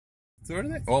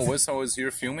Thursday? Well, once I was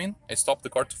here filming, I stopped the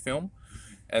car to film,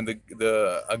 and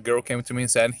a girl came to me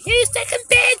and said, "He's taking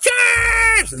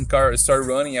pictures!" And the car started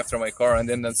running after my car, and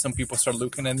then some people started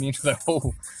looking at me and like,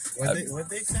 "Oh." What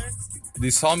they said? They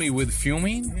saw me with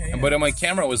filming, Yeah. but my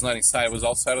camera was not inside. It was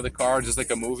outside of the car, just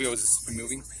like a movie. I was just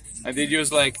moving, and they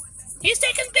just like, "He's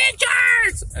taking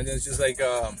pictures!" And then it's just like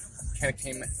kind of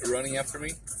came running after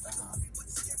me,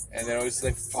 and then I was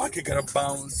like, "Fuck, I gotta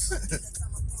bounce."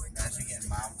 Now she getting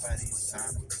mobbed by these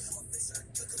zombies.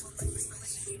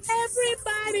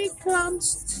 Everybody comes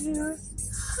to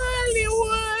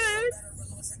Hollywood.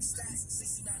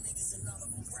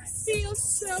 Feels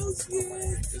so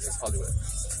good. This is Hollywood.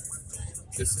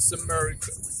 This is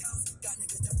America.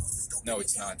 No,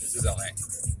 it's not. This is LA.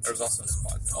 There's also a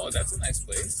spot. Oh, that's a nice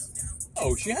place.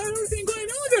 Oh, she had everything going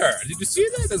on there. Did you see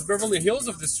that? That's Beverly Hills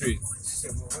of the street.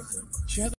 She had